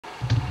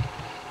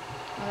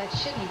Well, that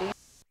shouldn't be.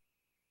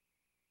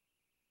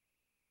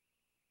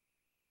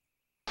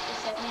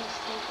 Is that me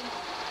mistaken?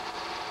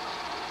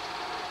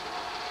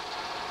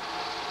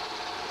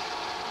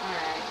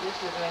 Alright, this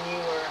is when you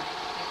were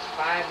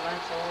 5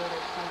 months old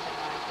or something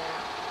like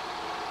that.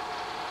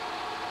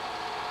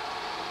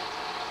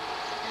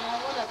 And I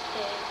would have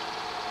did.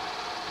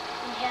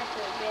 We had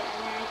to a bit, and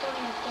then I don't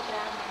even take it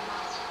out of my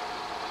mouth.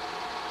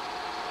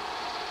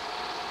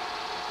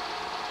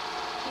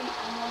 See,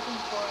 I'm looking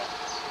for it.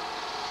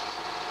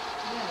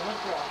 Yeah,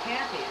 look real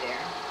happy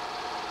there.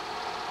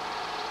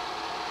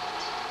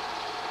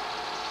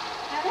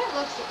 Now that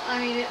looks,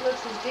 I mean, it looks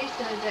as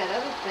decent as that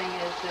other thing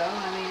is, though.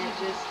 I mean, it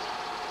just...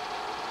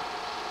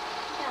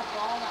 I got a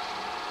ball on it.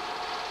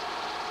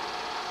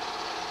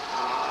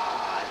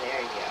 Ah,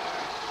 there you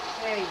are.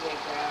 There you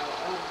go.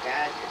 Oh,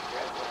 God, you're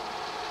dribbling.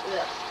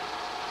 Ugh.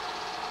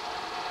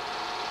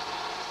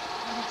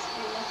 Let's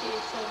see,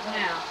 it's so good.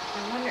 Now,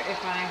 I wonder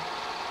if I...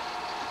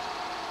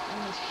 Let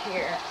me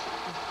here.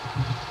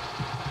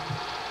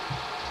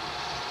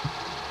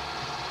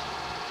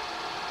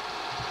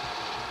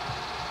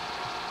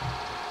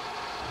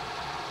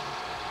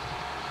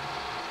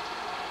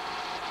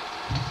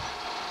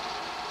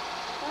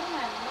 What am I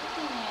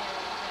looking at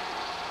over there?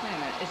 Wait a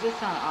minute. Is this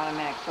on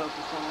automatic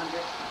focus, I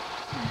wonder?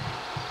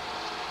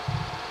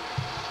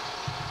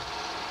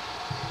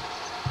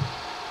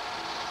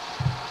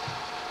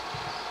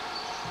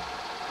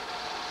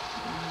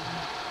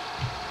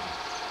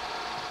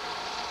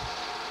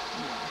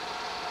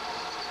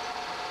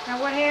 Now,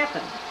 what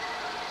happened?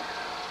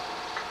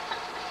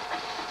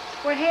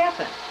 What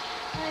happened?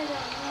 I don't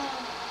know.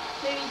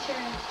 Maybe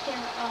turn the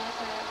camera off.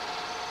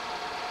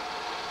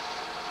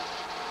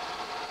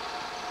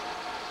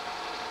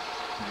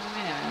 Wait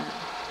a minute.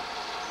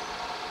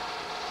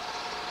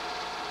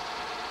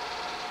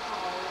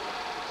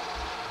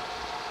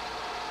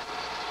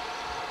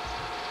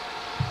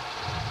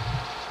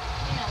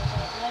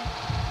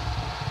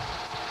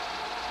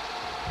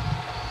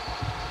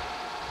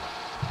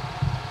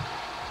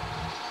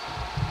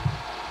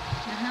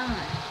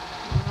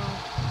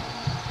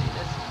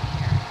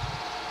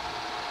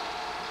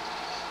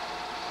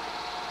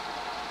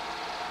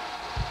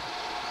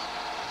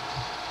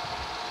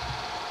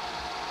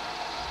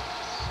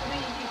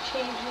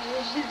 Change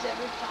positions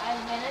every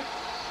 5 minutes.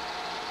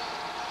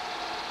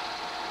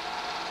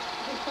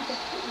 Okay,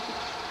 let's see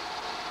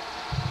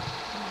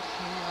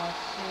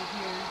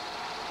here.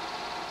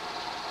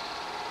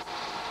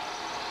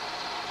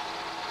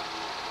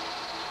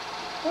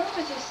 Where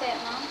was this at,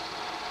 Mom?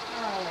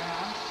 Our other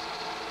house.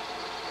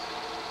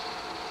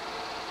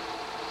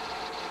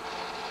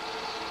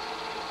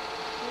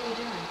 What are you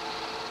doing?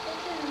 It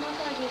doesn't look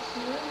like it's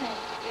moving.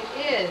 It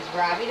is,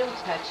 Robbie. Don't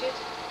touch it.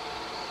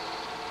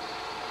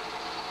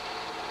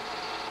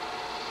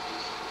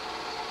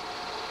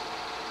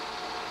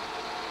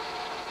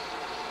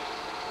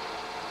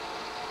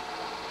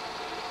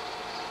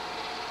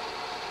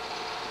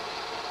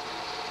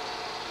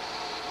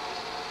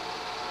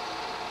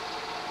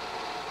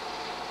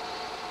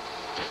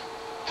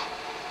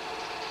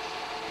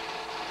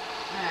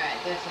 Alright,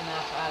 that's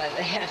enough out of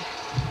that.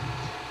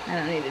 I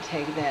don't need to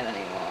take that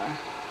anymore.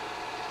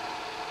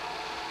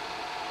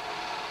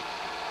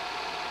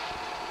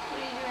 What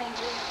are you doing,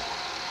 dude?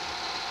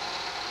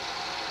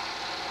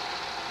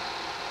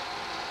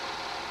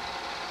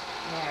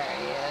 There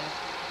he is.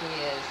 He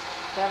is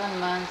 7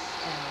 months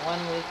and 1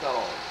 week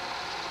old.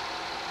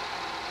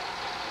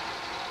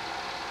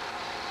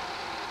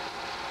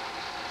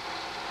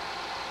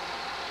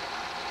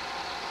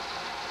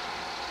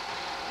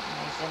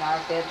 In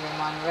our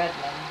bedroom on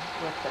Redmond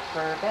with the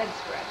fur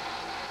bedspread.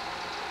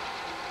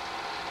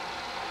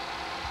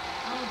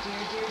 Oh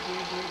dear, dear,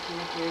 dear, dear,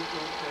 dear, dear,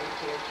 dear, dear,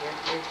 dear, dear,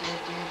 dear, dear,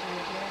 dear,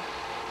 dear, dear.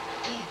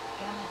 Yeah,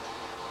 got it.